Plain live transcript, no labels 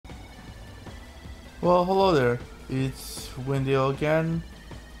Well, hello there. It's Wendell again,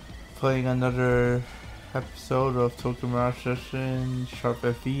 playing another episode of Tokyo Mirage Session Sharp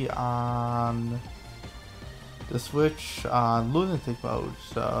FE on the Switch on Lunatic mode.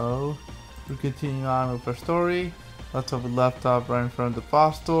 So, we're continuing on with our story. That's how we left off right in front of the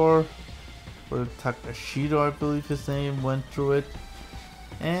boss door, where Takashito, I believe his name, went through it.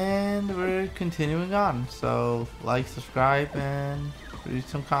 And we're continuing on. So, like, subscribe, and read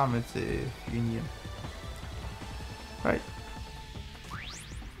some comments if you need them. Right.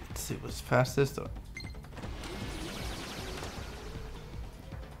 Let's see what's past this door.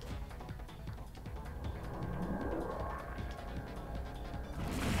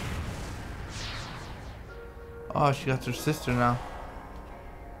 Oh, she got her sister now.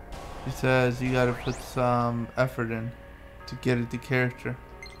 She says you gotta put some effort in to get it to character.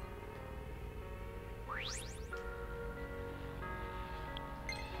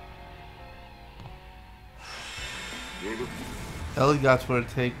 Ellie got what it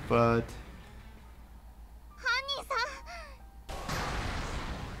take, but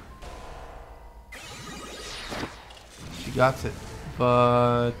she got it.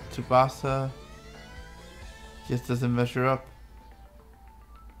 But Tsubasa just doesn't measure up.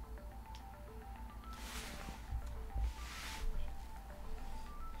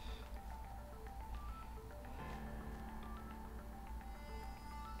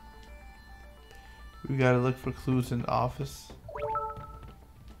 We gotta look for clues in the office.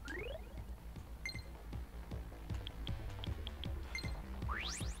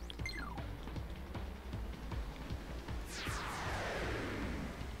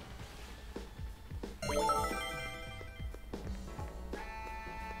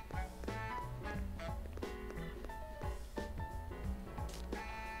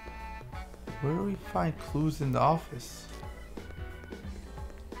 Where do we find clues in the office?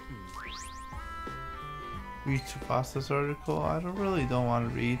 Read Tsubasa's article? I don't want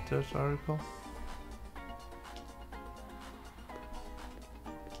to read this article.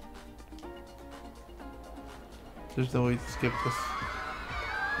 There's no way to skip this.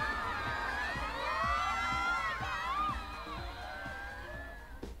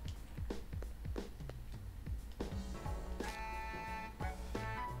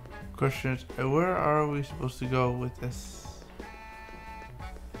 Question is, where are we supposed to go with this?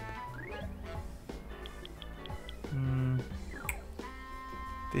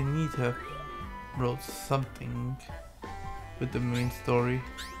 They need to have wrote something with the main story.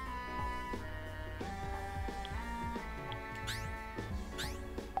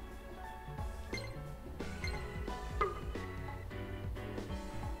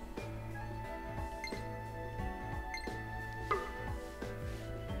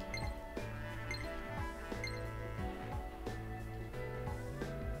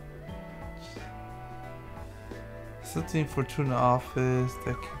 Something for Tuna office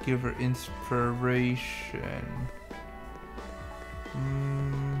that could give her inspiration.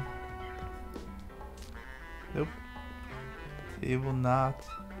 Nope. They will not.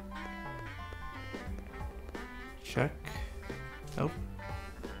 Check. Nope.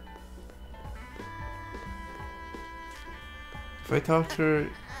 If I talk to her,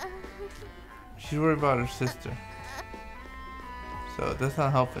 she's worried about her sister. So that's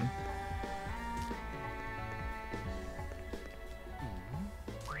not helping.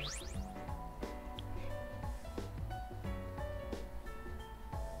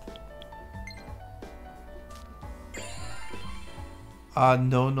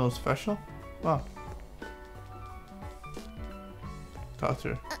 No special? Wow. Talk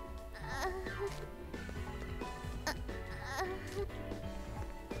to her.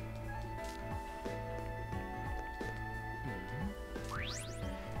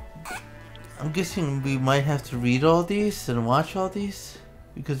 I'm guessing we might have to read all these and watch all these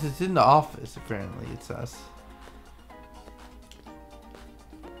because it's in the office, apparently, it says.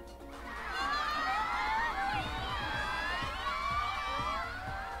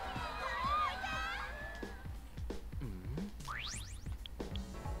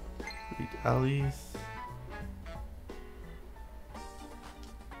 Alice.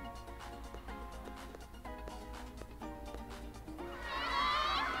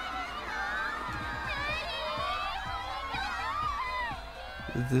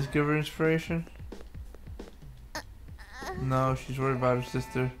 Did this give her inspiration? No, she's worried about her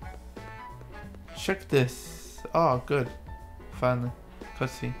sister. Check this. Oh, good. Finally.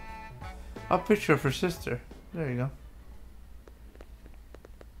 Cutscene. A picture of her sister. There you go.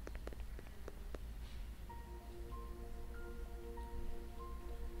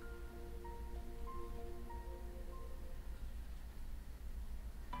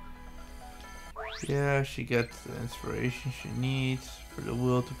 Yeah, she gets the inspiration she needs for the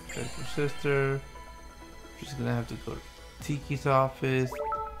will to protect her sister. She's gonna have to go to Tiki's office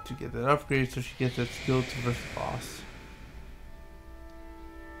to get that upgrade so she gets that skill to versus the boss.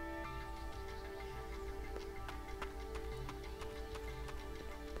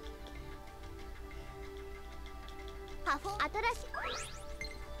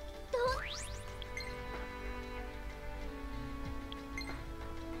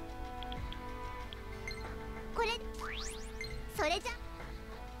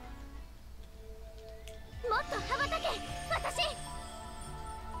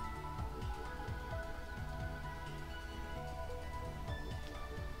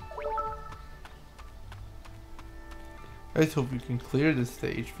 I just hope we can clear this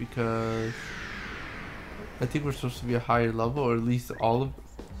stage because I think we're supposed to be a higher level, or at least all of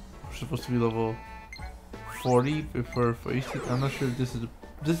we're supposed to be level 40 before facing. I'm not sure if this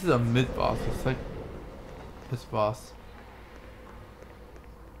is a mid boss. It's like this boss.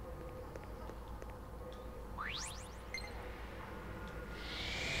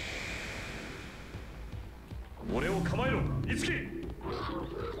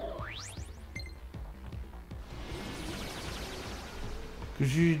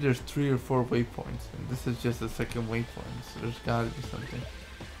 Because usually there's 3 or 4 waypoints, and this is just the second waypoint, so there's gotta be something.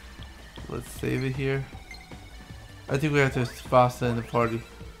 Let's save it here. I think we have to Tsubasa in the party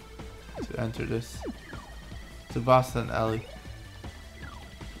to enter this. Tsubasa and Ellie.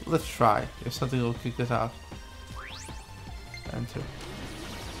 Let's try. If something will kick us out. Enter.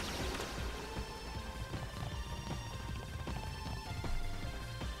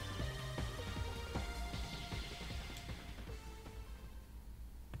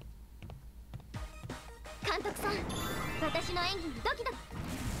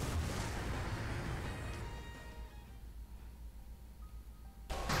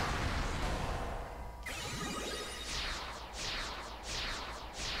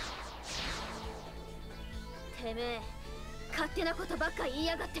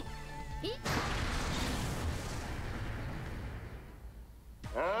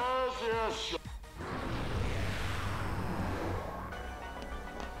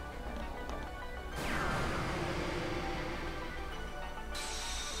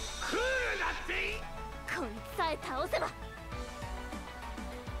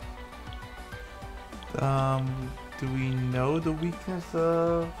 Do we know the weakness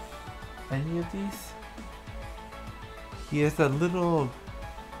of any of these? He has that little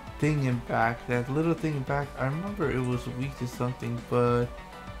thing in back. That little thing in back, I remember it was weak to something, but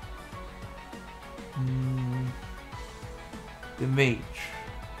the mage.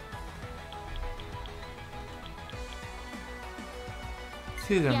 Let's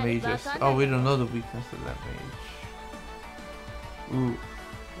see the mages. Oh, we don't know the weakness of that mage. Ooh,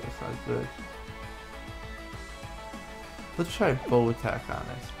 that's not good. Let's try bow attack on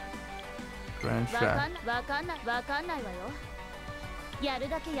it. Grand Strap.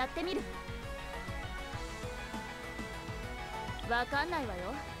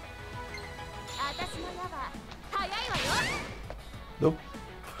 Nope.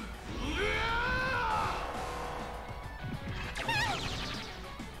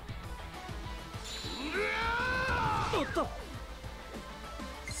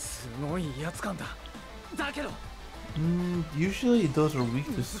 Usually those are weak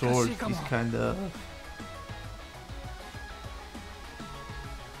to swords, these kind of...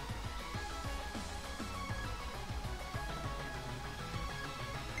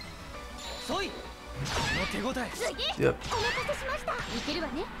 Yep.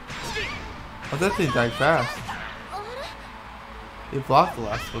 Oh, that thing died fast. It blocked the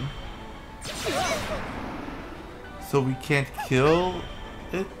last one. So we can't kill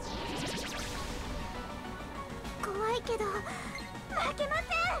it?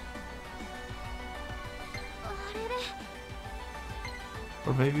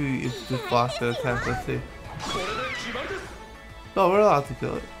 Or maybe it's just blocked the attack, let's see. No, we're allowed to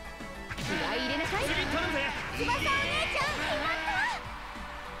kill it.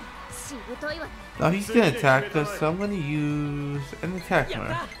 Now he's gonna attack us, so I'm gonna use an attack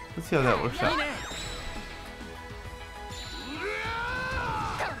mirror. Let's see how that works out.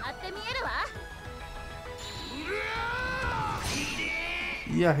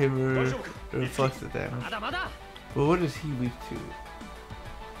 Yeah, he reflects the damage. But what is he weak to?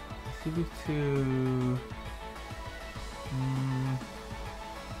 Is he weak to... I'm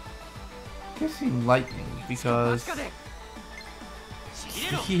guessing lightning, because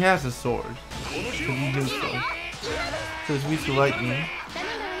he has a sword. So he knows so. So he's weak to lightning.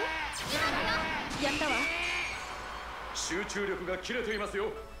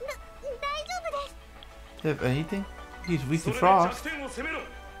 Do you have anything? He's weak to frost.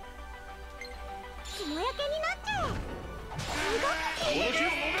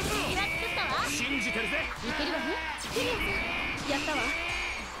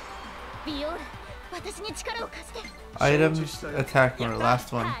 Items, attack mode,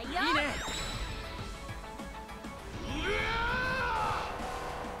 last one.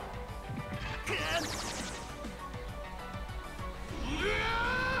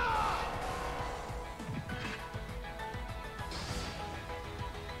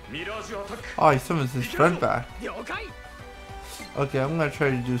 Oh, he summons his friend back. Okay, I'm gonna try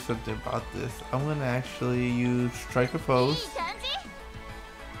to do something about this. I'm gonna actually use Strike a Pose.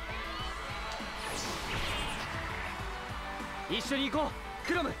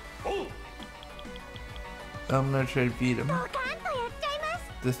 I'm gonna try to beat him.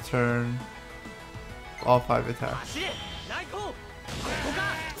 This turn, all 5 attacks.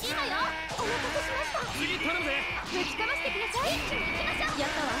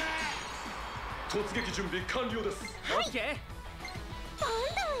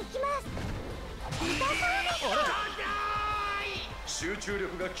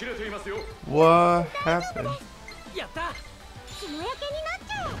 What happened?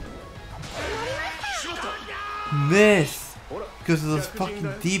 Miss! Because of those fucking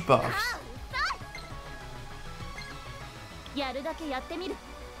debuffs.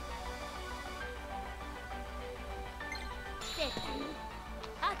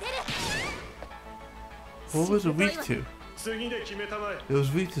 What was it weak to? It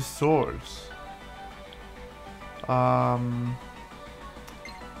was weak to swords.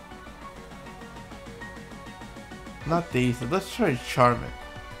 Not Daisy. Let's try Charm it.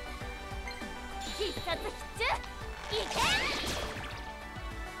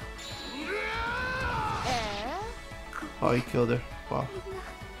 Oh, he killed her. Wow.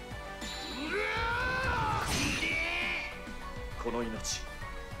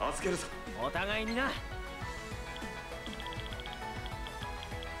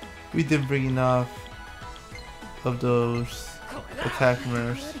 We didn't bring enough of those attack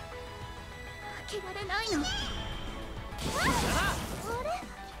mirrors.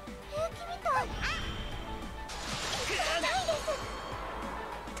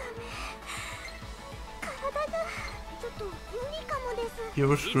 You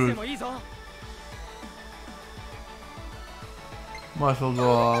were screwed. Might as well go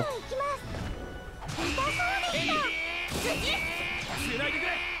off.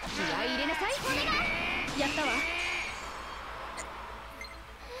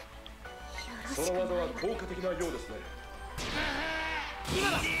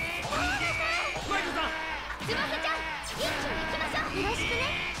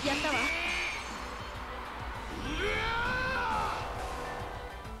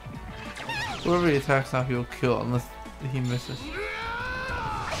 Whoever he attacks now, he'll kill unless he misses.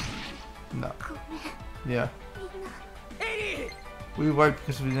 No. Yeah. We wiped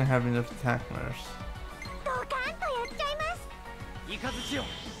because we didn't have enough attack mirrors.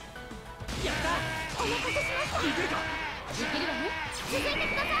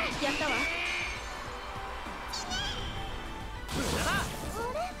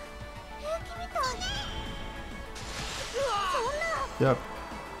 Yep.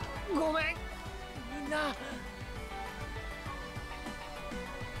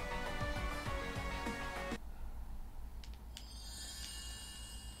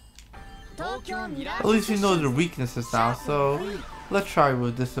 At least we know their weaknesses now, so let's try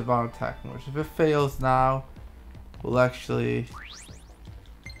with this amount of attack mirrors. If it fails now, we'll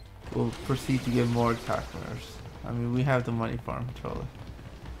proceed to get more attack mirrors. I mean, we have the money for them, totally.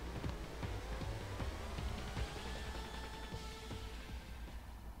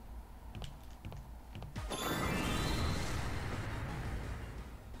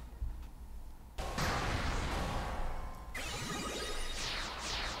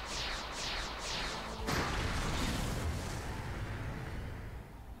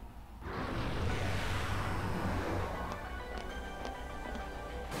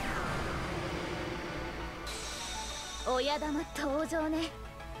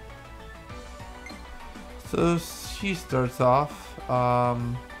 So she starts off.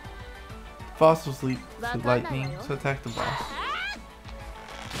 Fossils leap to lightning, so attack the boss.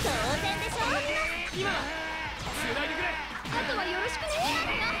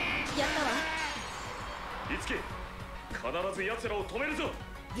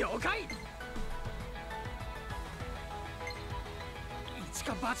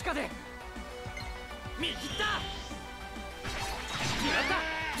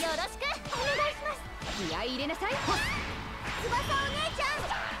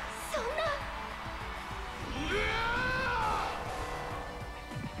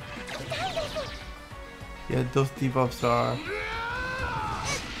 Yeah, those debuffs are...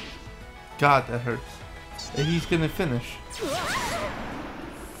 God, that hurts. And he's gonna finish.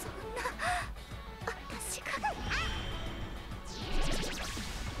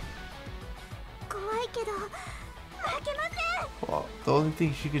 Well, the only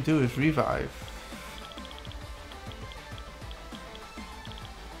thing she could do is revive.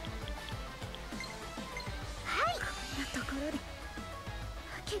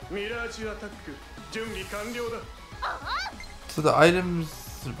 So the items,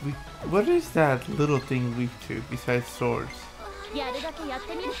 what is that little thing weak to besides swords?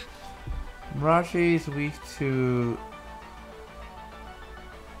 Mirage is weak to...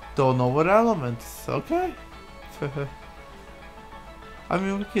 Don't know what elements, okay. I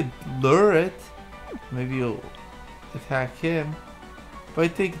mean, we could lure it. Maybe you'll attack him. But I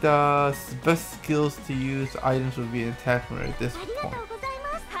think the best skills to use items would be an attack mirror at this point.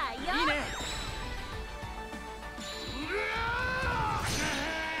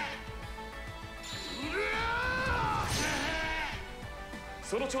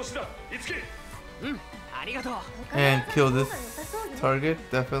 And kill this target,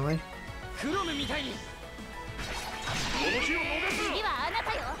 definitely.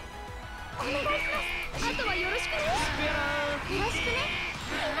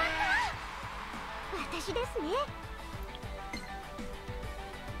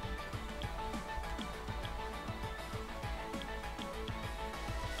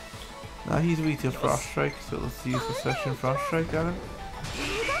 Now he's weak to Frost Strike, so let's use the Session Frost Strike on him.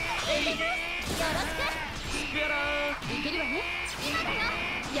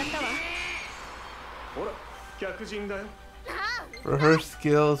 For her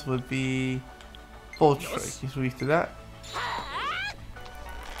skills would be Bolt Strike, he's weak to that.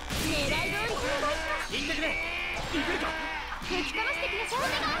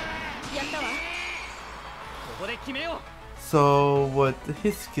 So what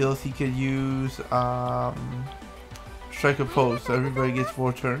his skills, he could use Strike a Pose, so everybody gets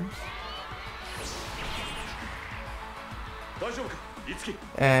 4 turns.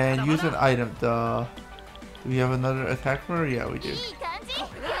 And use an item. Do we have another attack mirror? Yeah, we do.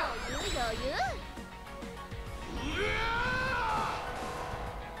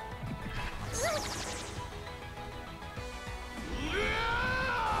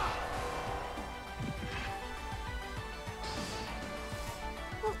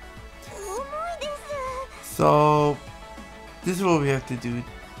 So this is what we have to do.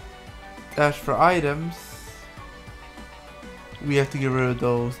 As for items, we have to get rid of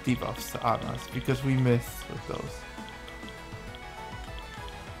those debuffs on us because we missed with those.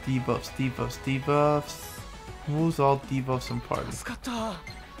 Debuffs, debuffs, debuffs. Removes all debuffs and parties.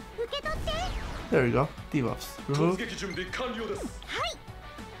 There we go. Debuffs. Remove.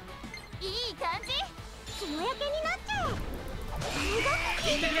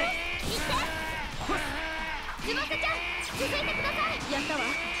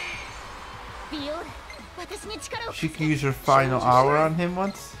 She can use her final hour on him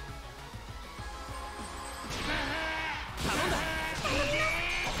once.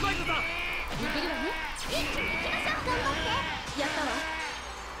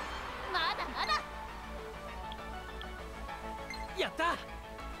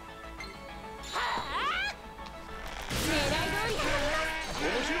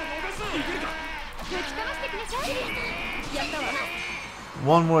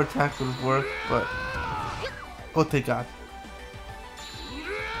 One more attack would work, but oh thank God.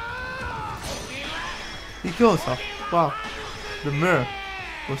 He killed himself. Wow. The mirror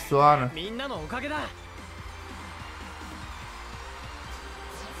was still on her.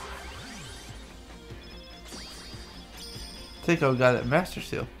 Take out got that Master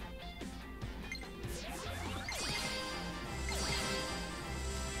Seal.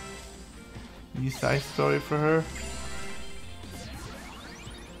 New side story for her.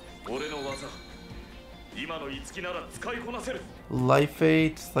 Life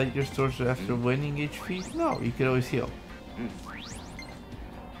aid, slight your stores after winning HP? No, you can always heal.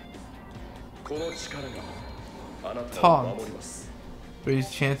 Taunt.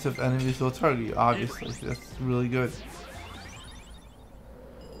 Raise chance of enemies will target you, obviously. That's really good.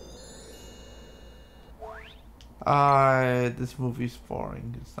 This movie's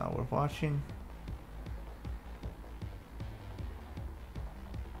boring. It's not worth watching.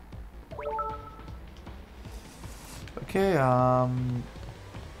 Okay,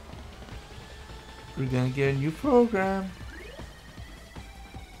 we're gonna get a new program.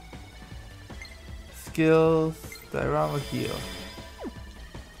 Skills, diorama heal.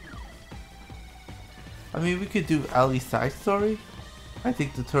 I mean, we could do Ellie's side story. I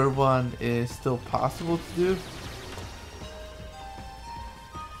think the third one is still possible to do.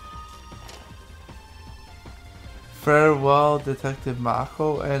 Farewell, Detective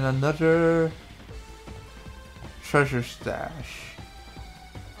Mako, and another treasure stash.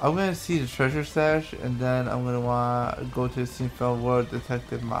 I'm gonna see the treasure stash, and then I'm gonna want to go to the Sinfeld World,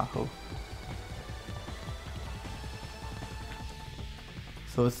 Detective Mako.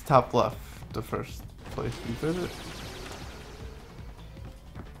 So it's top left, the first place we visit.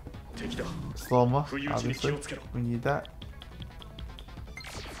 Slow-mo, obviously. We need that.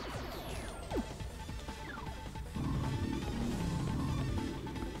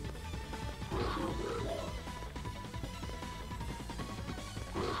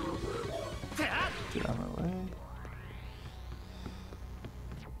 Get out of my way.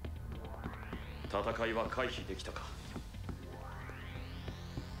 戦いは回避できたか。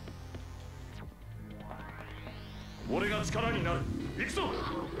俺が力になる。行くぞ。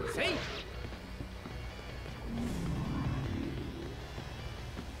せい。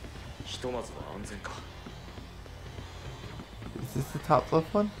ひとまずは安全か。Is this the top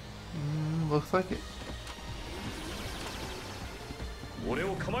left one? Looks like it. 俺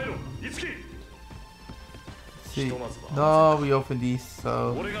を構えろ。いつき。 See. No, we opened these,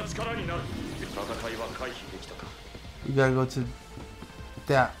 so we gotta go to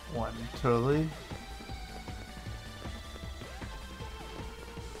that one, totally.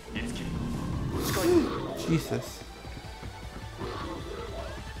 Jesus.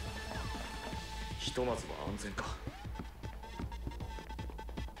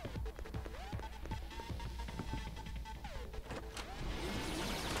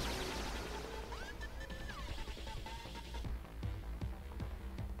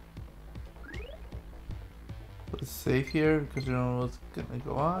 Let's save here because we don't know what's gonna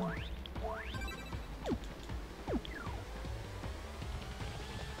go on.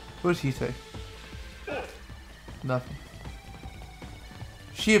 What did he say? Nothing.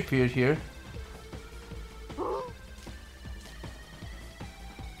 She appeared here.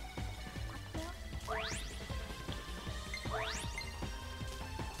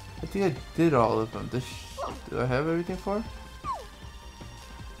 I think I did all of them. Do I have everything for her?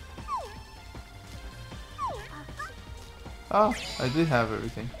 Oh, I did have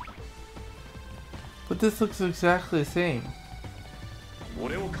everything. But this looks exactly the same.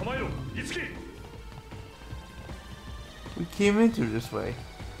 We came in through this way.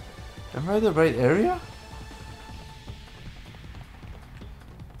 Am I in the right area?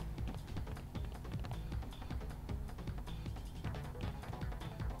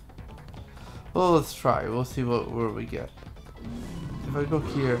 Well, let's try. We'll see where we get. If I go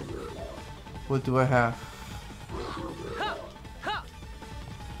here, what do I have?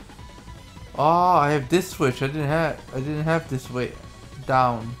 Oh, I have this switch. I didn't have this way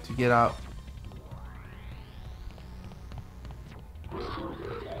down to get out.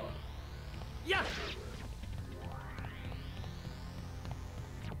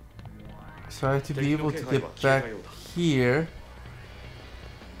 So I have to be able to get back here.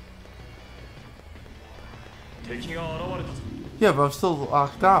 Yeah, but I'm still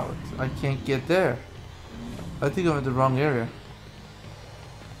locked out. I can't get there. I think I'm in the wrong area.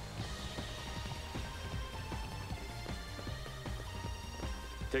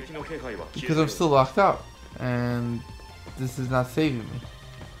 Because I'm still locked out. And this is not saving me.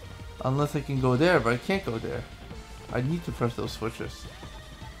 Unless I can go there, but I can't go there. I need to press those switches.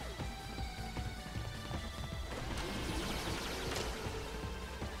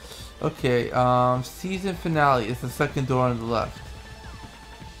 Okay, season finale is the second door on the left.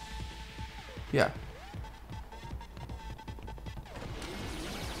 Yeah.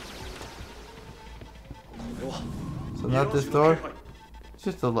 So not this door, it's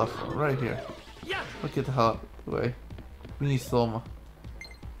just the left one, right here. Let's get the hell out of the way. We need slow-mo.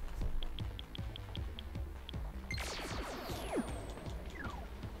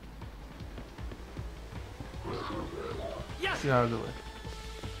 Get out of the way.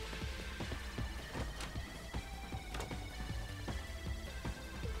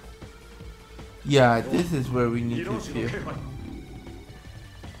 Yeah, this is where we need to be.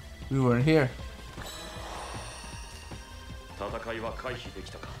 We weren't here.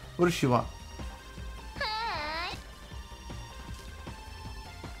 What does she want?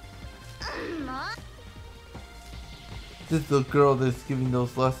 This is the girl that's giving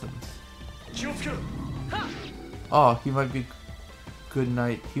those lessons. Oh, he might be good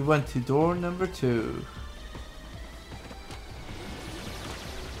night. He went to door number 2.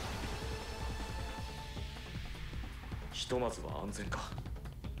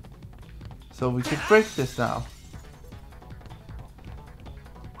 So we can break this now.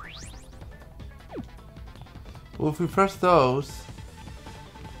 Well, if we press those,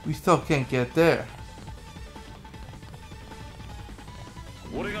 we still can't get there.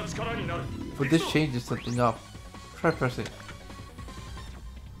 But this changes something up. Try pressing.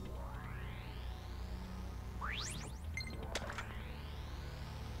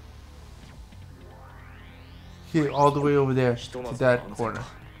 Here, all the way over there to that corner.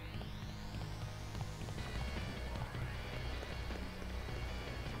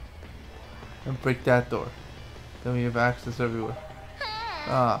 And break that door. Then we have access everywhere.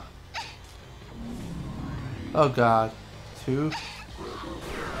 Ah. Oh god. 2.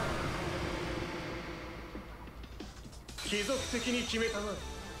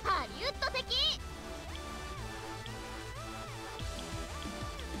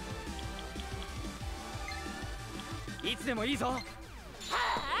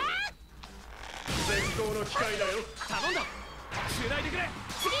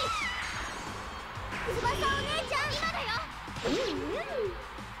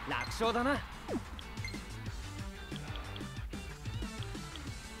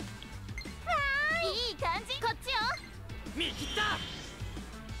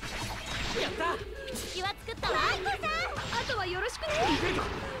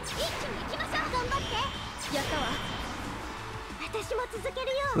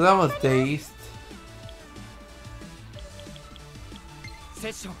 So that was dazed.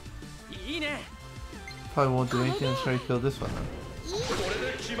 Probably won't do anything. Let's try to kill this one then.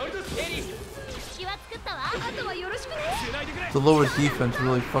 The lower defense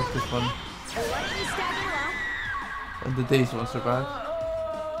really fucked this one. And the dazed one survived.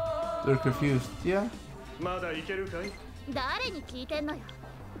 They're confused. Yeah.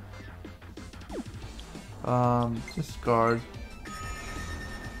 Discard.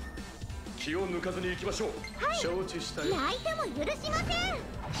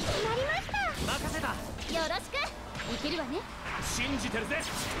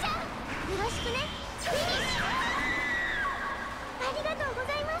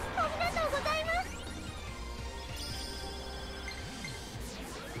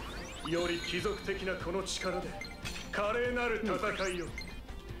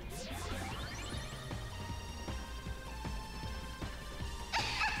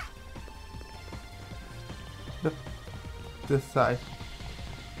 This side.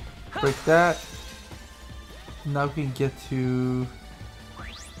 Break that. Now we can get to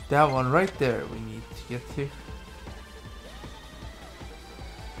that one right there we need to get to.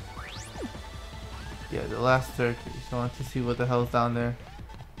 Yeah, the last staircase. I want to see what the hell's down there.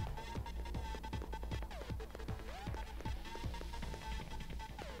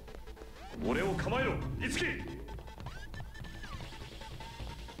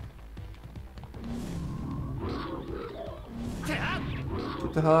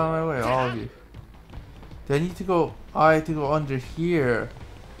 Get the hell out of my way, all of you. Do I need to go? I have to go under here.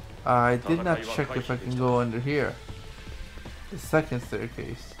 I did not check if I can go under here. The second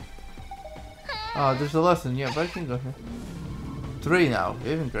staircase. Oh, there's a lesson, yeah, but I can go here. 3 now,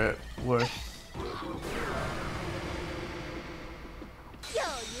 even great, worse.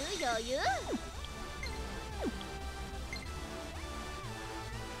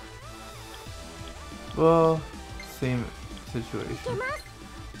 Well, same situation.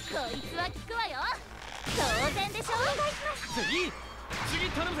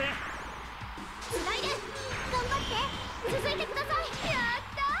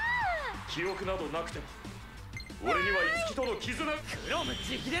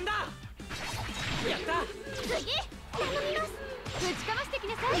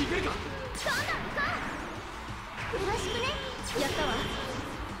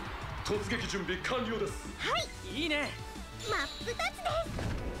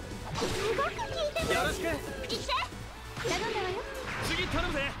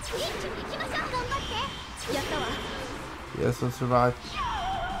 Yes, let's survive.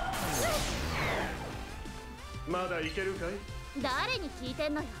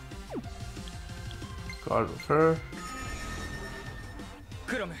 Guard with her.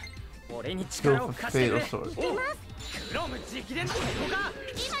 Kill with fatal sword.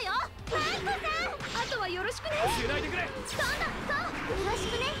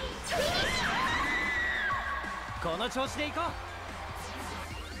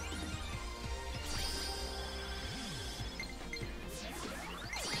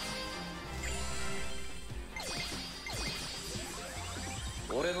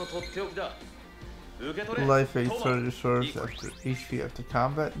 Life 8 surge reserves after HP after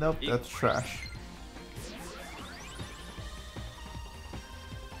combat? Nope, that's trash.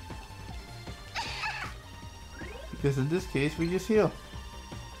 Because in this case we just heal.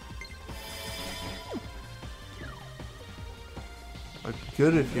 Like,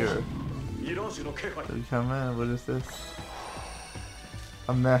 good if you're... ミラージュの気配 So we come in, what is this?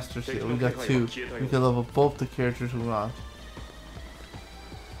 A master seal, we got 2. We can level both the characters we want.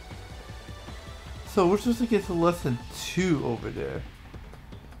 So we're supposed to get to lesson 2 over there.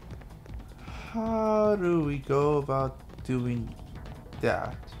 How do we go about doing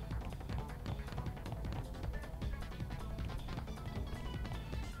that?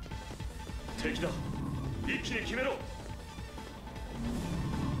 Take it. 一気に決めろ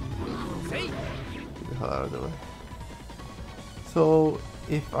Get the hell out of the way. So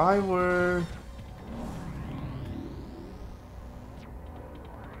if I were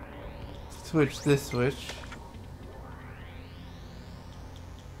switch this switch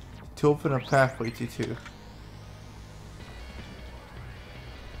to open a pathway to 2.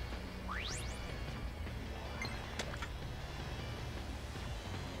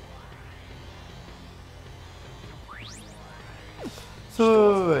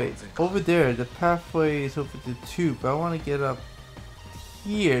 So wait, over there the pathway is open to 2, but I want to get up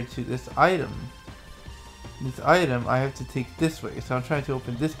here to this item. This item I have to take this way, so I'm trying to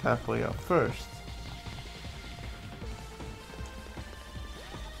open this pathway up first.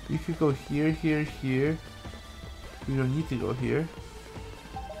 We could go here, here, here. We don't need to go here.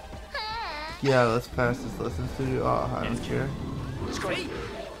 Yeah, let's pass this lesson studio. Oh, I don't care.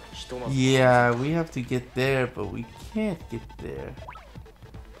 Yeah, we have to get there, but we can't get there.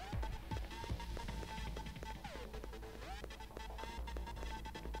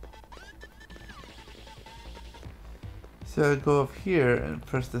 So I go up here and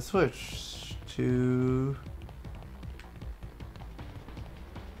press the switch to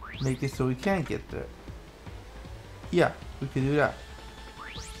make it so we can get there. Yeah, we can do that.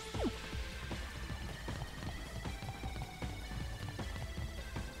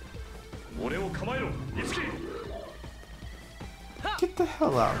 Get the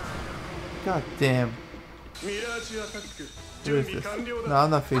hell out. God damn. What is this? No, I'm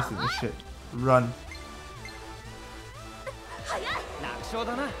not facing this shit. Run.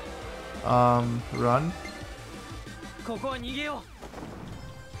 Run.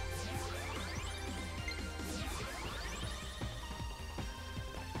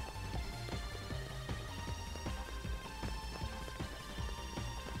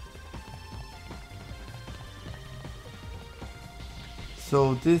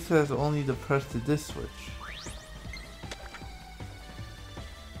 So this has only to press to this switch.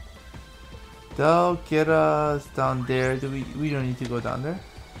 They'll get us down there. We don't need to go down there.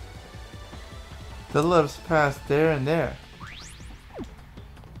 They'll let us pass there and there.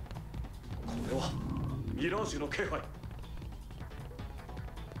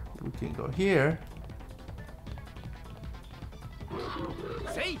 We can go here.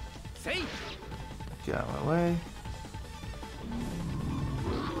 Get out of my way.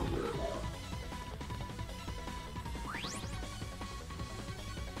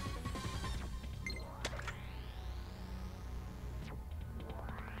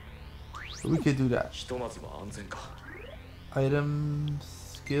 We could do that. Items,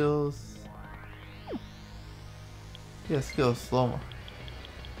 skills. Yeah, skills, slow-mo.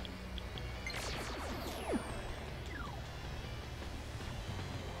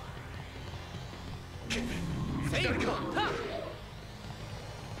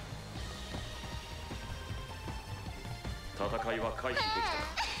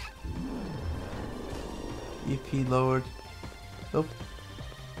 EP lowered. Nope.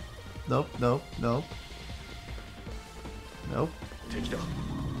 Nope, nope, nope. Nope.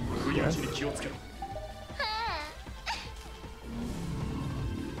 Yes.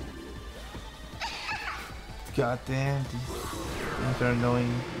 God damn, these things are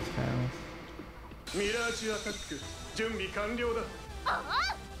annoying, these panels. Mirage attack. 準備完了だ。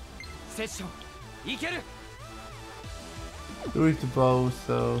セッション、いける。Use the bow,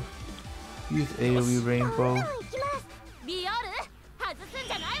 so use AoE rainbow.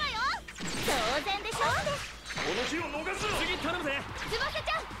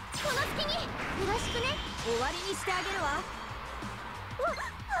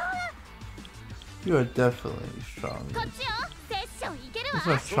 You are definitely strong. This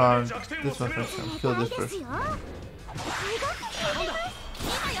one's charmed. This one's strong. Kill this first.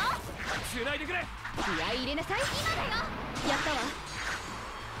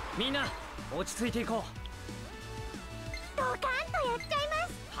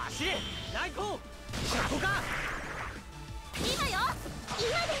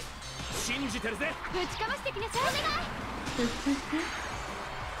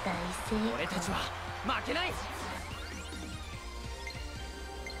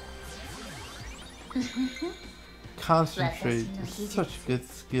 Concentrate is such a good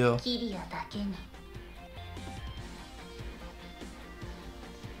skill.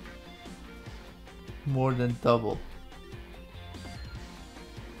 More than double.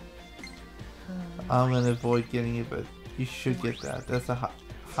 I'm gonna avoid getting it, but you should get that. That's a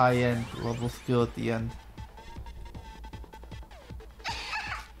high-end level skill at the end.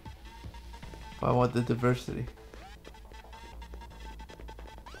 But I want the diversity.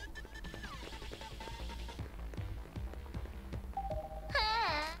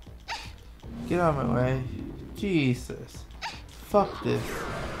 Get out of my way. Jesus. Fuck this.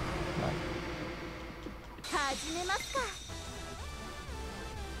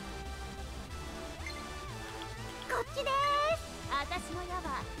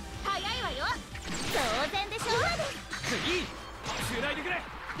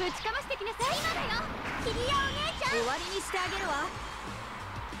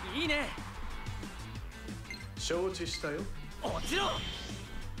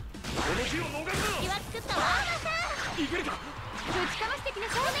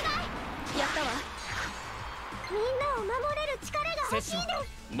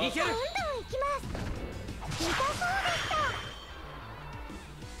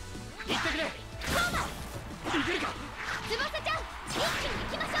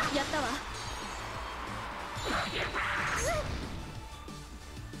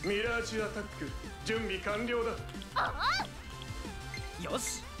 Mirage アタック準備完了だ。よ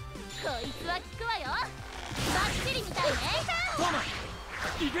し。こいつは効くわよ。バッチリみたいね。トーマい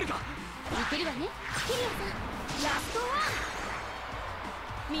けるか。いけるわね。キリアさんラストワ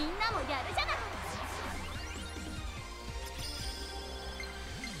ン。みんなもやるじゃない。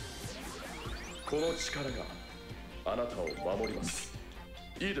この力があなたを守ります。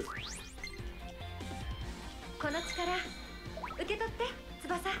いいですか。この力受け取って。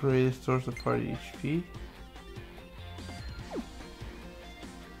Greatest source of party HP.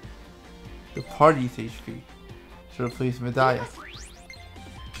 The party's HP. Should replace Medaya.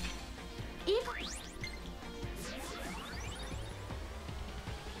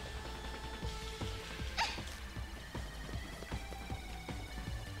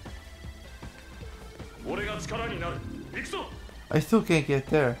 I still can't get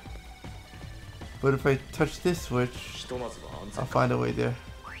there. But if I touch this switch, I'll find a way there.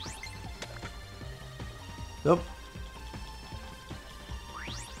 Nope.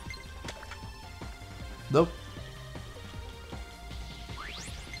 Nope.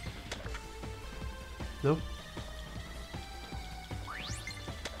 Nope.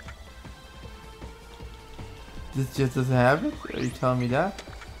 This just doesn't have it? Are you telling me that?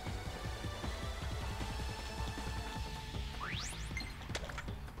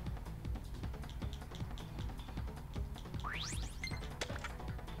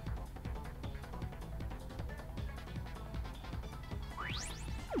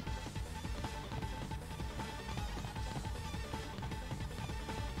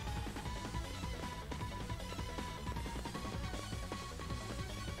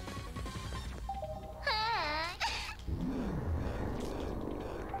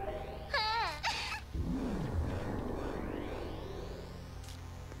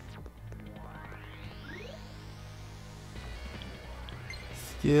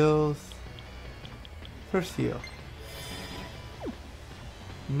 Skills. First heal.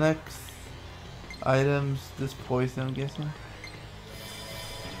 Next items, this poison I'm guessing.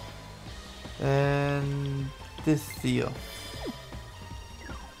 And this seal.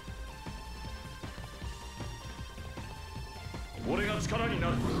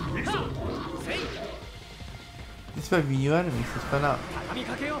 This might be new enemies, let's find out.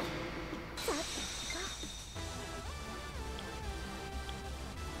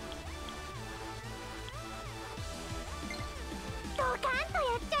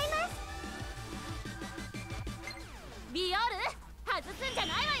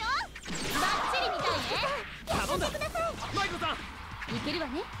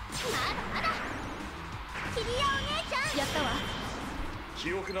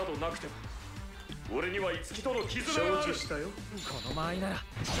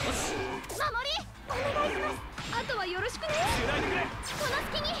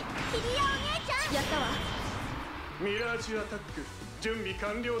 Mirage アタック準備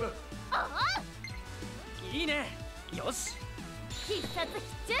完了だ。ああいいね。よし必殺必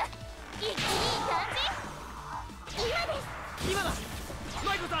中。いい感じ。今です。今だ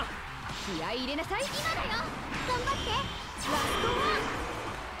マイコさん気合い入れなさい。今だよ頑張って。ラスト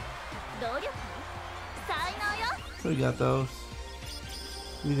ワン。努力才能よ。 So we got those.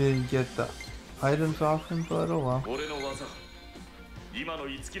 We didn't get the items often, but oh well. Am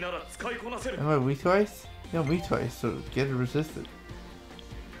I weak twice? Yeah, I'm weak twice, so get it resisted.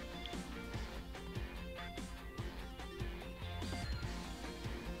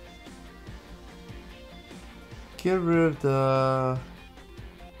 Get rid of the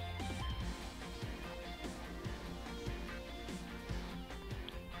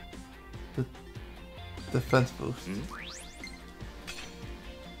defense boost.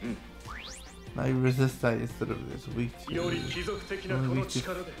 Now you resist that instead of this weak to only weak to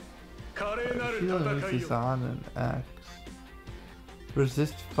shield and resist on and axe.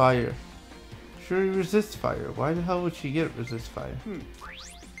 Resist fire. Sure, you resist fire. Why the hell would she get resist fire?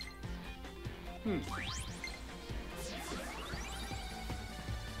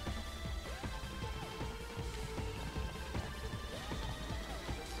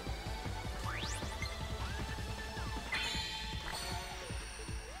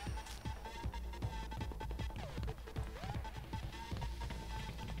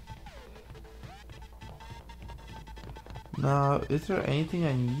 Now, is there anything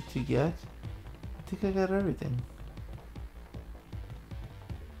I need to get? I think I got everything.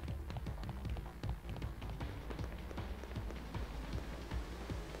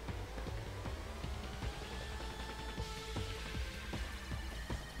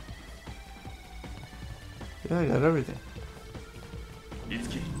 Yeah, I got everything.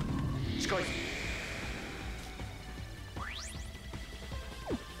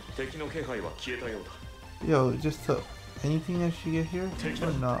 Yo, just anything I should get here?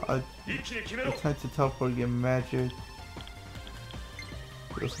 Or no, I tried to teleport and get magic.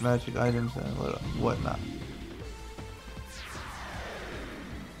 Those magic items and whatnot.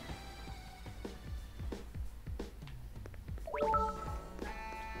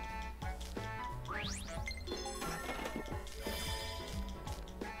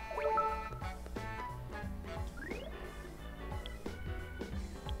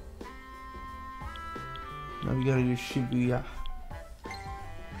 Now we gotta use Shibuya.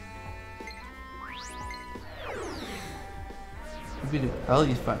 Maybe the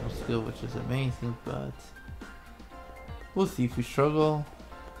Ellie's final skill, which is amazing, but we'll see if we struggle.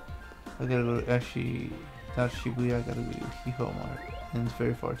 I gotta go to, actually, not Shibuya, I gotta go to Hihomar, and it's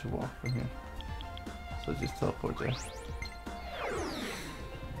very far to walk from here. So just teleport there.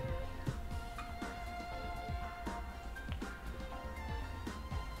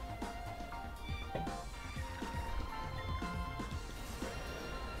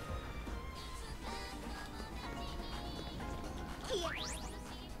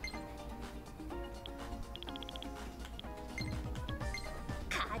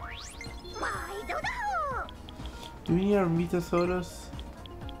 Do we need our Mita sodas?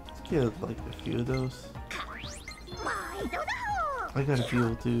 Let's get like a few of those. I gotta be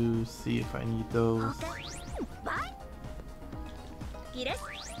able to see if I need those.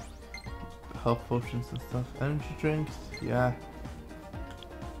 Health potions and stuff. Energy drinks? Yeah.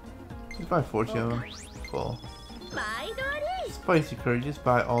 Just buy 40 of them. Full. Spicy curry, just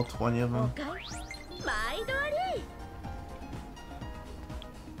buy all 20 of them.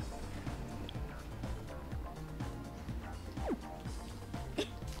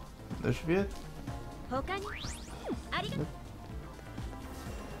 That should be it. Yep.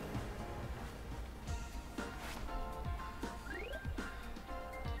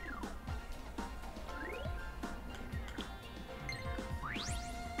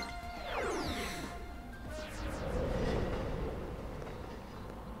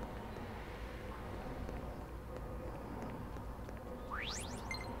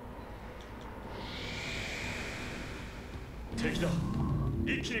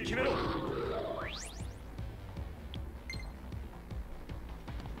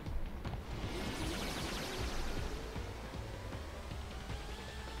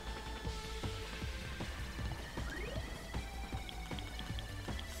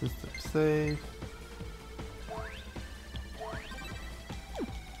 System save.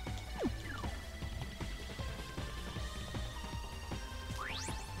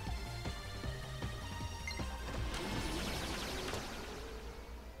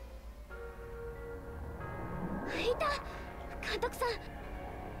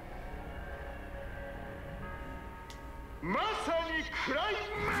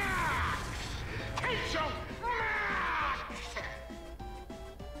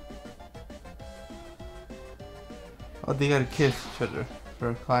 Oh, they gotta kiss each other for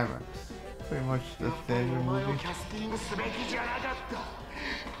a climax. Pretty much the standard movie.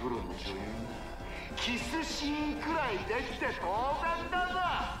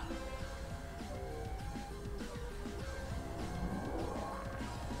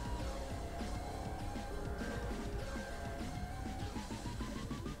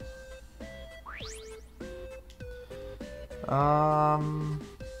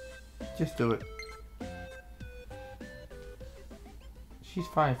 Just do it. She's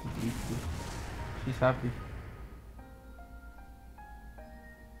fine if you need to. She's happy.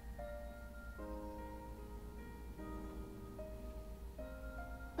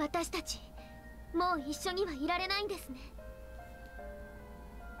 私たちもう一緒にはいられないんですね。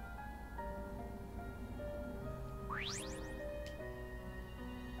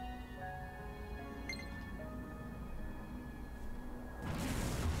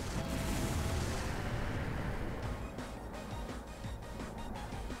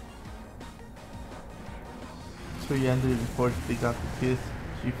So you ended it before they got the kiss.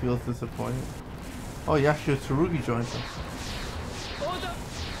 She feels disappointed. Oh yeah, sure, Tsurugi joins us.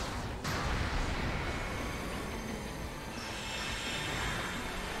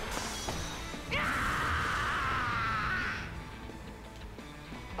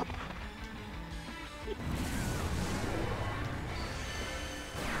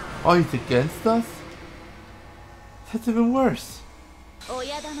 Oh, he's against us? That's even worse.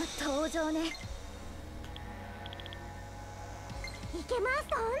 親玉登場ね。行けます。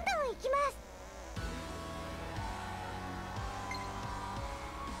どんどん行きます。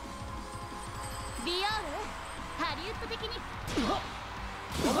ビオール、ハリウッド的に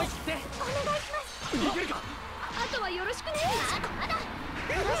思い切ってお願いします。いけるか。あとはよろしくね。まだよ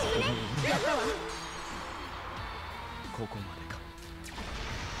ろしくね。やったわ。ここまでか。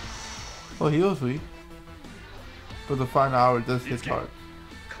 Oh, he was weak. But the final hour does hit hard.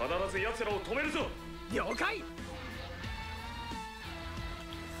 必ず奴らを止めるぞ。了解。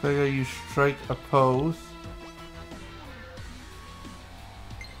 So you strike a pose.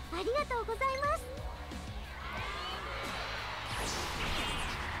 ありがとうございます。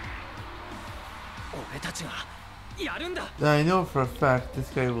俺たちがやるんだ。 Now I know for a fact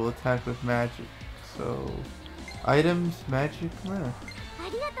this guy will attack with magic. So, items, magic, mana. あ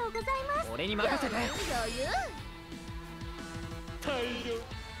りがとうございます。俺に任せて。余裕。大量。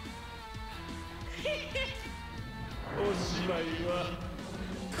おしまいは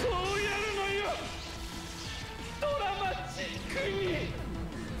こうやるのよ。ドラマチックに。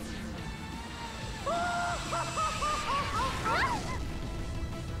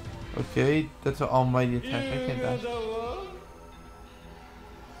Okay, that's an almighty attack. I can't die.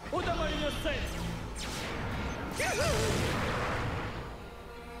 おたまりなさい。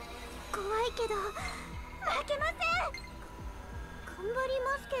怖いけど負けません。頑張りま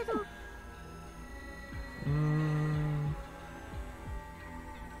すけど。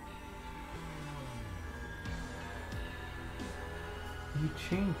You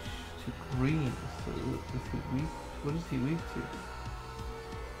changed to green. So is he weak? What is he weak to?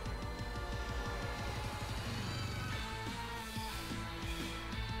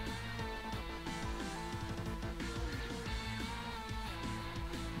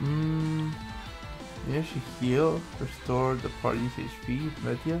 Yeah, she heal, restore the party's HP,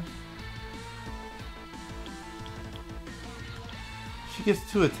 Medya. She gets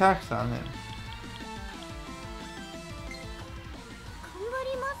 2 attacks on him.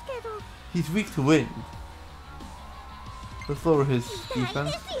 He's weak to wind. Let's lower his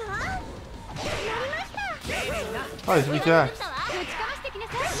defense. Oh, he's weak to axe.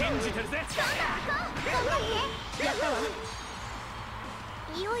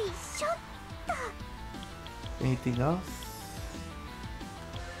 Anything else?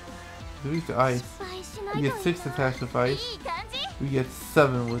 He's weak to ice. We get 6 attacks with ice. We get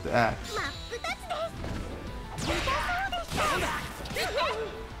 7 with axe.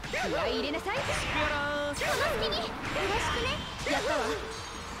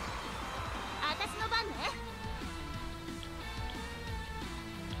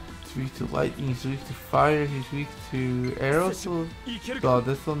 He's weak to lightning, he's weak to fire, he's weak to arrows. So,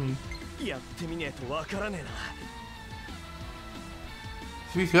 this one. He's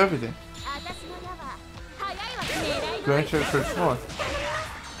weak to everything. Grand Check for Swan.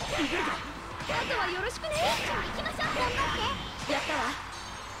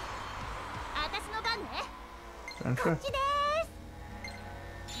 Sure.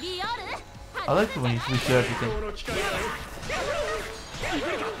 I like it when he's weak to everything.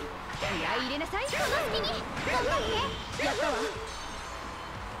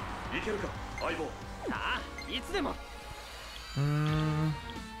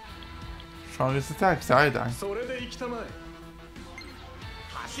 Strongest attack, Iodine.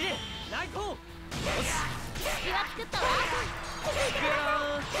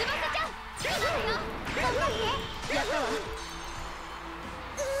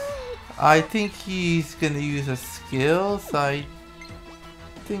 I think he's gonna use a skill, so I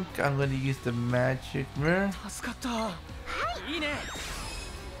think I'm going to use the magic mirror.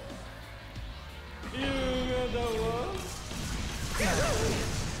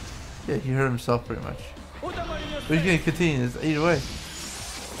 Yeah, he hurt himself pretty much. But he's going to continue this either way.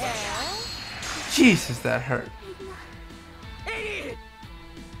 Jesus, that hurt.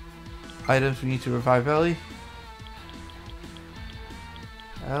 Items, we need to revive Ellie.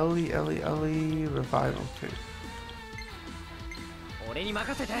 Ellie, revive, okay.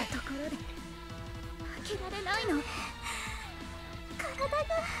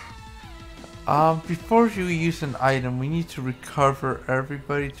 Before you use an item, we need to recover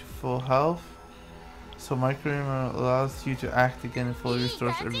everybody to full health. So micro allows you to act again and fully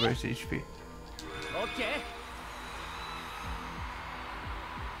restores everybody's HP. Okay.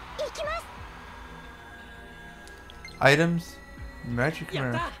 Items, magic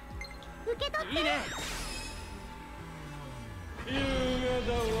mirror.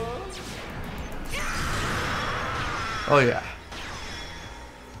 Oh yeah.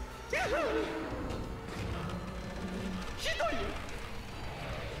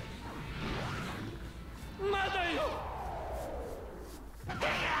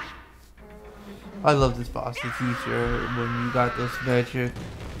 I love this boss. It's easier when you got those magic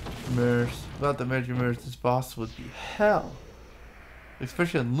mirrors. Without the magic mirrors, this boss would be hell.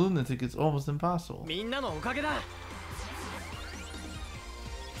 Especially on Lunatic, it's almost impossible. We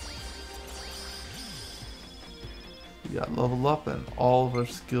got level up and all of our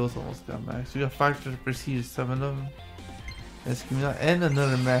skills almost got maxed. We got 5 prestige, 7 of them. And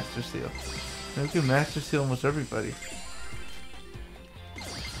another master seal. And we can master seal almost everybody.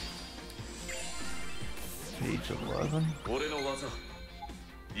 Page 11.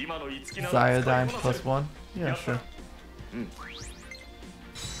 Iodine +1. Yeah, sure.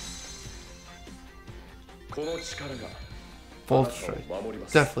 Bolt strike.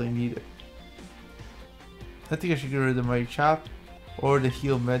 Definitely need it. I think I should get rid of my chop or the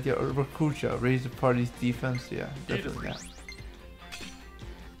heal media or Rakucha. Raise the party's defense. Yeah, definitely that.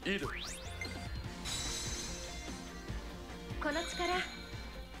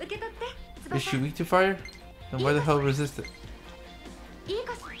 Is she weak to fire? Then why the hell resist it?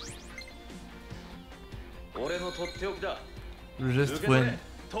 Resist wind.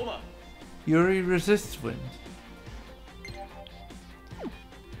 Yuri resists wind.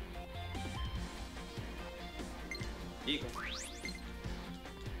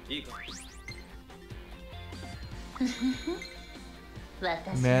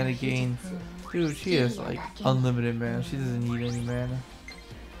 Mana gains. Dude, she has like unlimited mana. She doesn't need any mana.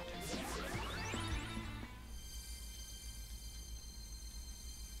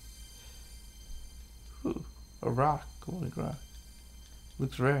 Ooh, a rock. Glowing rock.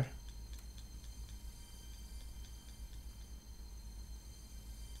 Looks rare.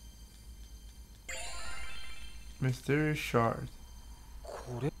 Mysterious shard.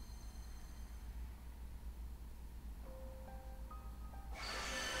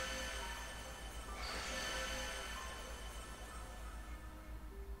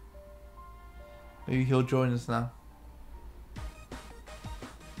 Maybe he'll join us now.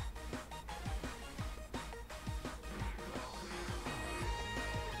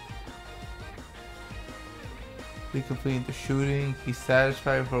 He completed the shooting. He's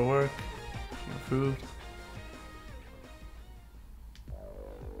satisfied with her work. She improved.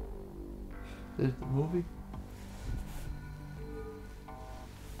 There's the movie.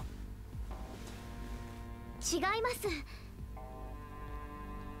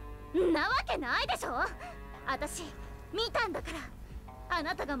 Naわけないでしょ。私見たんだから。あ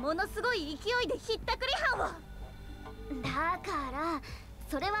なたがものすごい勢いでひったくり犯を。だから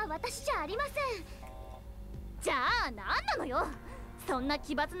それは私じゃありません。じゃあ何なのよ。そんな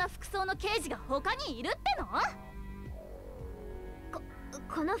奇抜な服装の刑事が他にいるっての？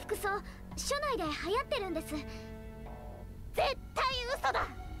この服装署内で流行ってるんです。絶対嘘だ。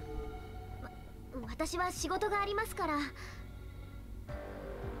私は仕事がありますから。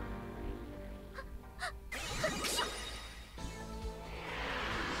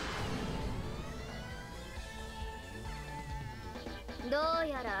どう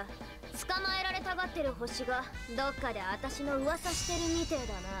やら捕まえられたがってる星がどっかで私の噂してるみてえ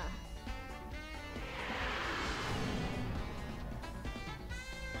だな。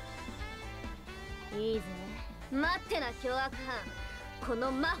いいぜ、待ってな凶悪犯。この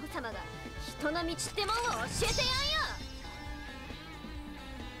魔法様が人の道ってもんを教えてやんよ。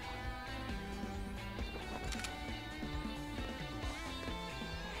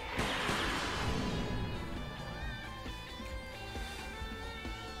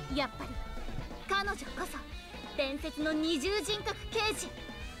やっぱり彼女こそ伝説の二重人格刑事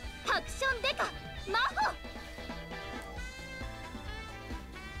ハクションデカ魔法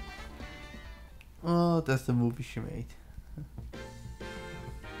Oh, that's the movie she made.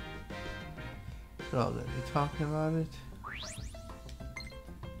 We're all gonna be talking about it.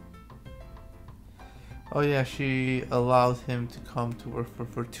 Oh yeah, she allowed him to come to work for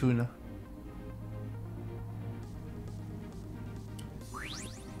Fortuna.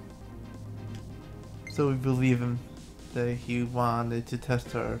 So we believe him that he wanted to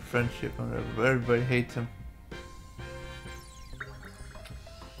test our friendship and whatever, but everybody hates him.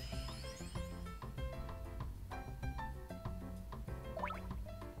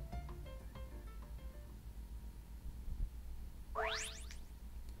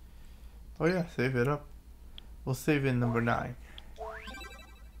 Oh yeah, save it up. We'll save in number 9.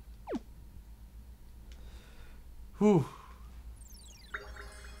 Whew.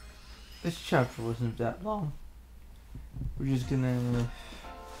 This chapter wasn't that long. We're just gonna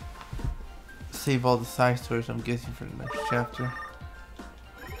save all the side stories, I'm guessing, for the next chapter.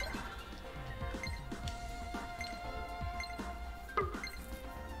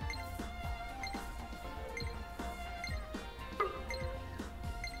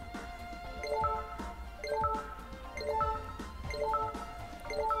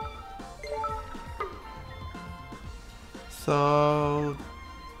 So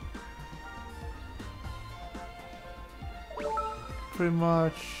pretty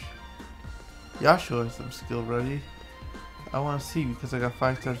much Yasuo has some skill ready. I want to see because I got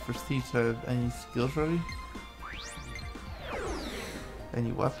 5 stars prestige. Do I have any skills ready?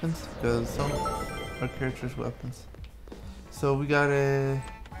 Any weapons? Because some of our characters' weapons. So we gotta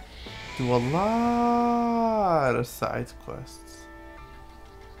do a lot of side quests.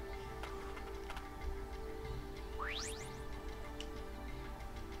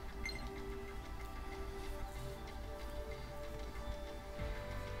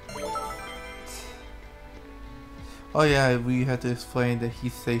 Oh yeah, we had to explain that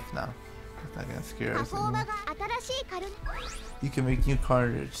he's safe now. It's not gonna scare us anymore. You can make new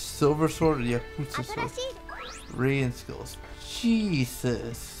carnage. Silver sword or Yakuza sword. Radiant skills.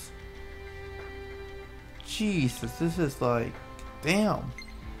 Jesus. Jesus, this is like, damn.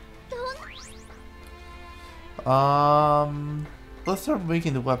 Let's start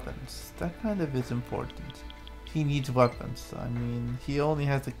making the weapons. That kind of is important. He needs weapons. I mean, he only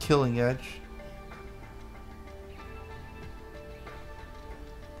has a killing edge.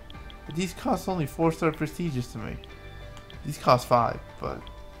 But these cost only 4-star prestiges to make. These cost 5, but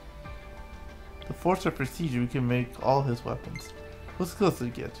the 4-star prestige we can make all his weapons. What skills did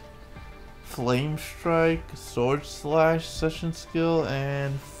he get? Flame strike, sword slash, session skill,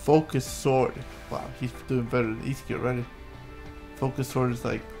 and focus sword. Wow, he's doing better than these. Get ready. Focus sword is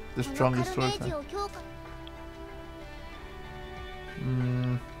like the strongest sword type.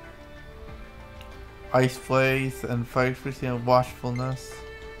 Ice blaze and fire expertise and watchfulness.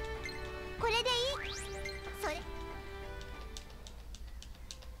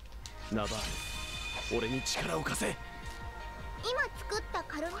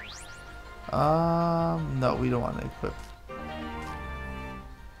 No, we don't want to equip.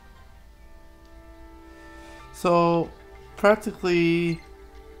 So, practically,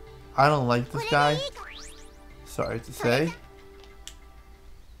 I don't like this guy. Sorry to say.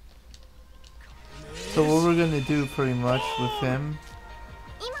 So what we're gonna do pretty much with him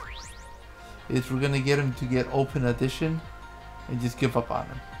is we're gonna get him to get open edition and just give up on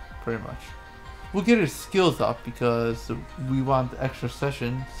him. Pretty much. We'll get his skills up because we want the extra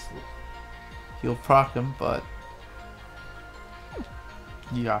sessions. He'll proc him, but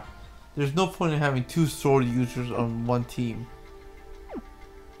yeah. There's no point in having 2 sword users on one team.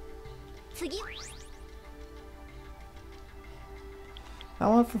 I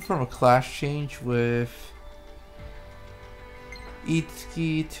want to perform a class change with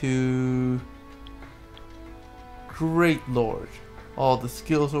Itsuki to Great Lord. All the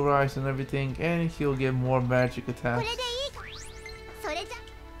skills will rise and everything, and he'll get more magic attacks.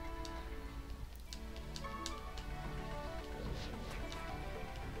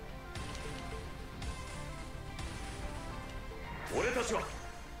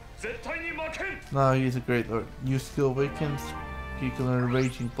 Now he's a Great Lord. New skill awakens. He can learn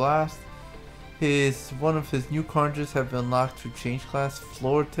Raging Blast. One of his new carnages have been unlocked through change class.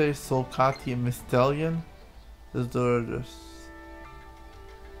 Florte, Solcati, and Mystelion. Those are just...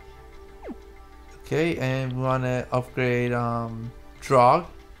 Okay, and we want to upgrade Drog.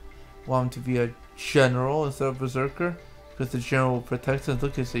 Want him to be a general instead of berserker, because the general will protect him.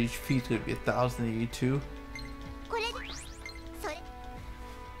 Look at his HP, it's going to be 1082.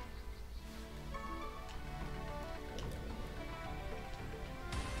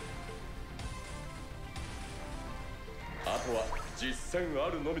 こは実戦あ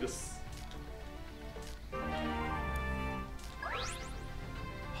るのみです。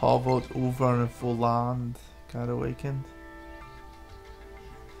 Hovered over on a full land. Got awakened.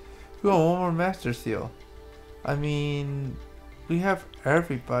 We want one more Master Seal. I mean, we have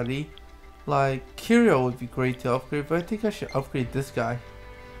everybody. Like, Kiro would be great to upgrade, but I think I should upgrade this guy.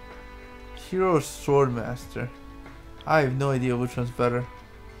 Hero or Swordmaster? I have no idea which one's better.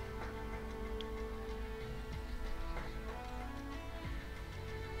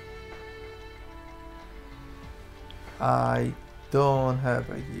 I don't have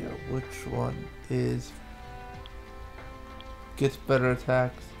idea which one gets better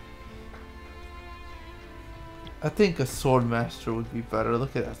attacks. I think a Swordmaster would be better.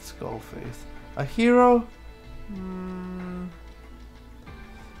 Look at that skull face. A hero?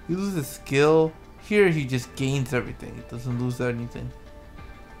 He loses skill. Here he just gains everything. He doesn't lose anything.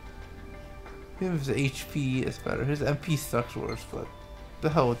 His HP is better. His MP sucks worse, but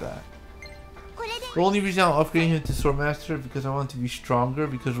the hell with that. The only reason I'm upgrading him to Swordmaster because I want him to be stronger,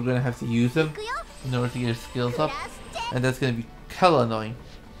 because we're gonna have to use him in order to get his skills up, and that's gonna be hella annoying.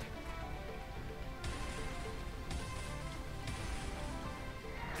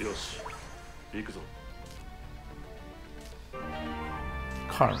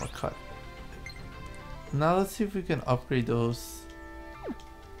 Karma cut. Now let's see if we can upgrade those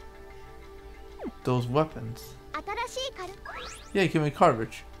weapons. Yeah, you can make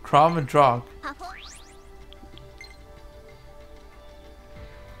cartridge. Crom and Drog.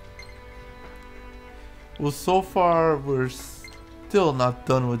 Well, so far we're still not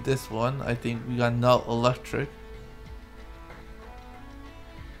done with this one. I think we got Null Electric.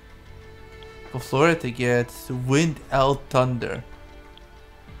 But Florida gets Wind L Thunder.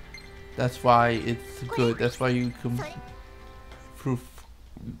 That's why it's good. That's why you can proof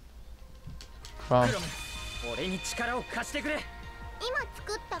Crom.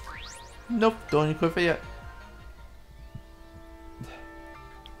 Nope, don't equip it yet.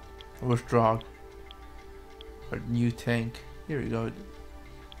 Where's Drog? Our new tank. Here we go.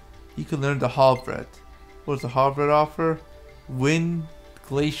 You can learn the Halberd. What does the Halberd offer? Wind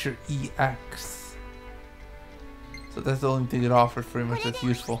Glacier EX. So that's the only thing it offers pretty much that's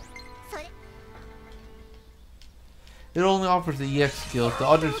useful. It only offers the EX skills. The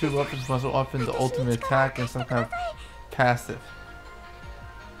other two weapons must open the ultimate attack and some kind of passive.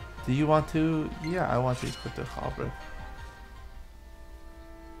 Do you want to? Yeah, I want to equip the Halberd.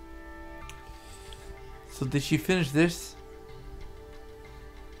 So did she finish this?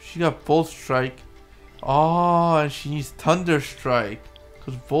 She got Bolt Strike. Oh, and she needs Thunder Strike.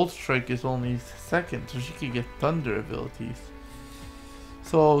 Because Bolt Strike is only second, so she can get Thunder abilities.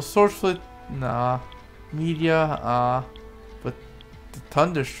 So Sword Split, nah. Media, but the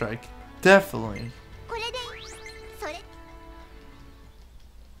Thunder Strike, definitely.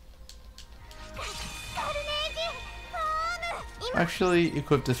 Actually,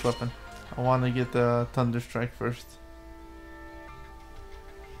 equip this weapon. I want to get the Thunder Strike first.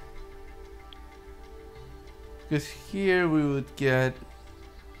 Because here we would get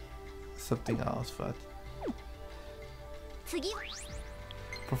something else, but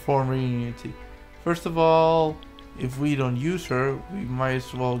perform Reunity. First of all, if we don't use her, we might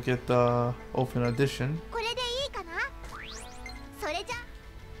as well get the open edition.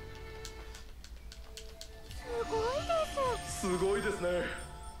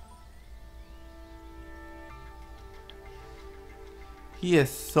 He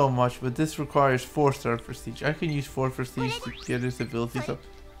has so much, but this requires 4-star prestige. I can use 4 prestige to get his abilities up.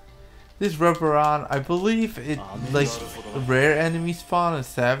 This Rubberon, I believe it like rare enemies spawn and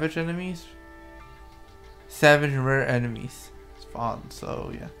savage enemies. Savage and rare enemies spawn,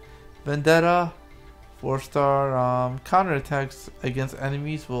 so yeah. Vendetta, 4-star. Counter attacks against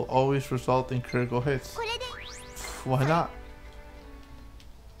enemies will always result in critical hits. Why not?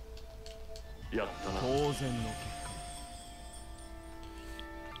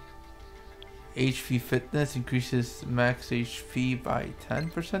 HP fitness increases max HP by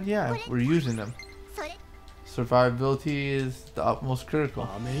 10%. Yeah, we're using them. Survivability is the utmost critical.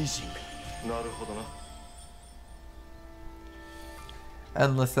 Amazing.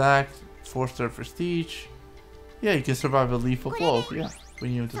 Endless Act, 4-star prestige. Yeah, you can survive a lethal blow. Yeah, we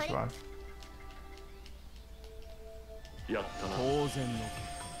need to survive.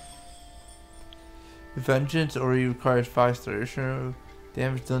 Vengeance already requires 5-star issue.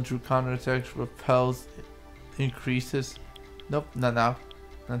 Damage done through counterattacks repels increases. Nope, not now.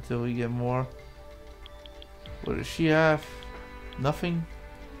 Until we get more. What does she have? Nothing.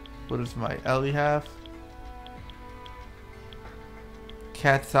 What does my Ellie have?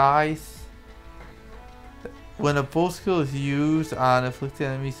 Cat's Eyes. When a bow skill is used on afflicted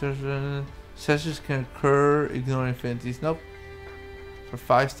enemies, certain sessions can occur ignoring infinities. Nope. For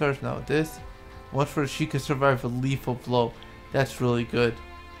 5 stars, no. This one for she can survive a lethal blow. That's really good.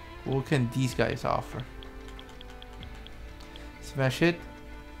 What can these guys offer? Smash hit.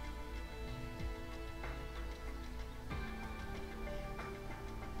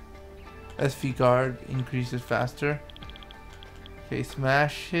 SV guard increases faster. Okay,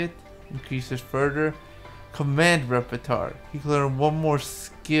 smash hit increases further. Command repertoire. You can learn one more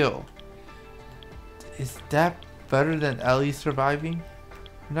skill. Is that better than Ellie surviving?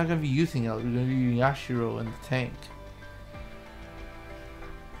 We're not gonna be using Ellie. We're gonna be using Yashiro in the tank.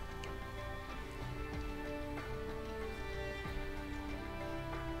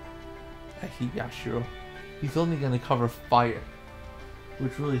 I hate Yashiro. He's only gonna cover fire,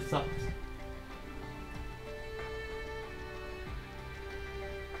 which really sucks.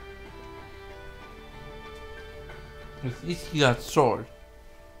 At least he got sword.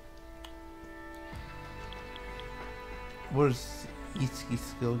 What does Itsuki's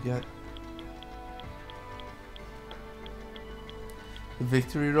skill get? The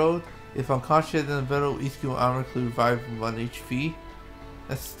Victory Road. If unconscious in the battle, Itsuki will automatically revive from 1 HP.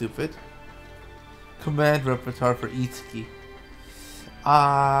 That's stupid. Command repertoire for Itsuki.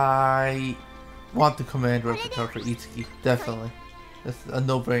 I want the command repertoire for Itsuki. Definitely. That's a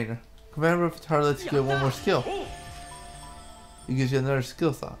no-brainer. Command repertoire lets you get one more skill. It gives you another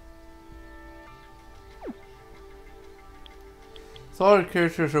skill slot. So all our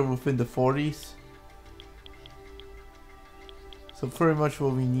characters are within the 40s. So pretty much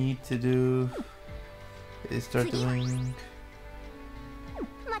what we need to do is start doing...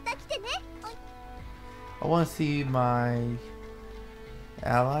 I want to see my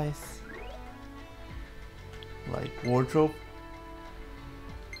allies. Like wardrobe.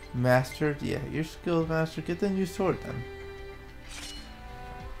 Mastered. Yeah, your skill master. Get the new sword then.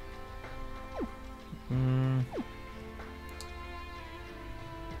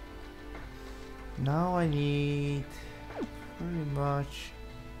 Now I need pretty much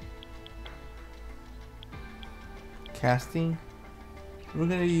casting. We're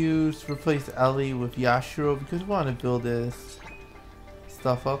gonna replace Ellie with Yashiro because we want to build this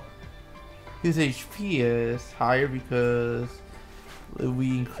stuff up. His HP is higher because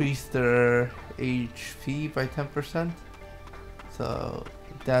we increased their HP by 10%. So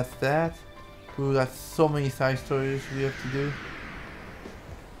that's that. We got so many side stories we have to do.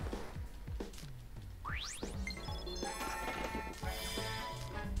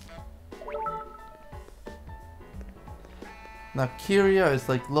 Now Kiria is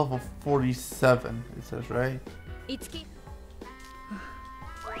like level 47, it says, right?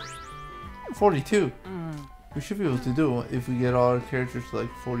 42. We should be able to do it if we get all our characters to like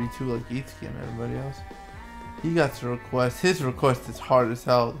 42 like Itsuki and everybody else. He got the request. His request is hard as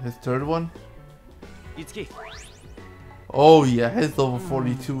hell. His third one. Oh yeah, his level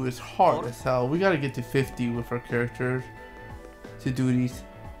 42 is hard as hell. We gotta get to 50 with our characters to do these.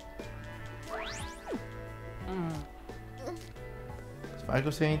 Does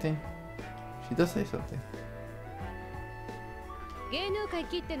Maiko say anything? She does say something.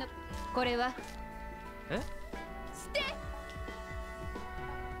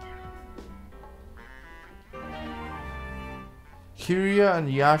 Kiria and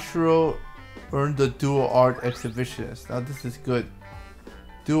Yashiro earned the dual art exhibitionist. Now this is good.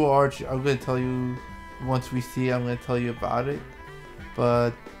 Dual art, I'm gonna tell you once we see it, I'm gonna tell you about it.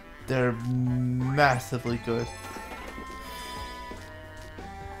 But they're massively good.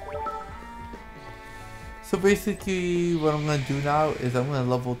 So basically what I'm gonna do now is I'm gonna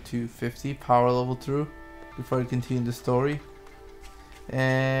level to 50, power level through before I continue the story.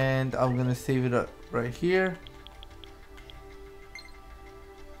 And I'm gonna save it up right here.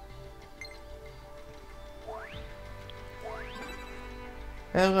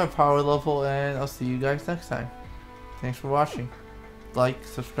 And I'm gonna power level, and I'll see you guys next time. Thanks for watching. Like,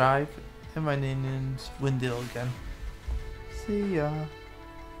 subscribe, and my name is Wendell again. See ya.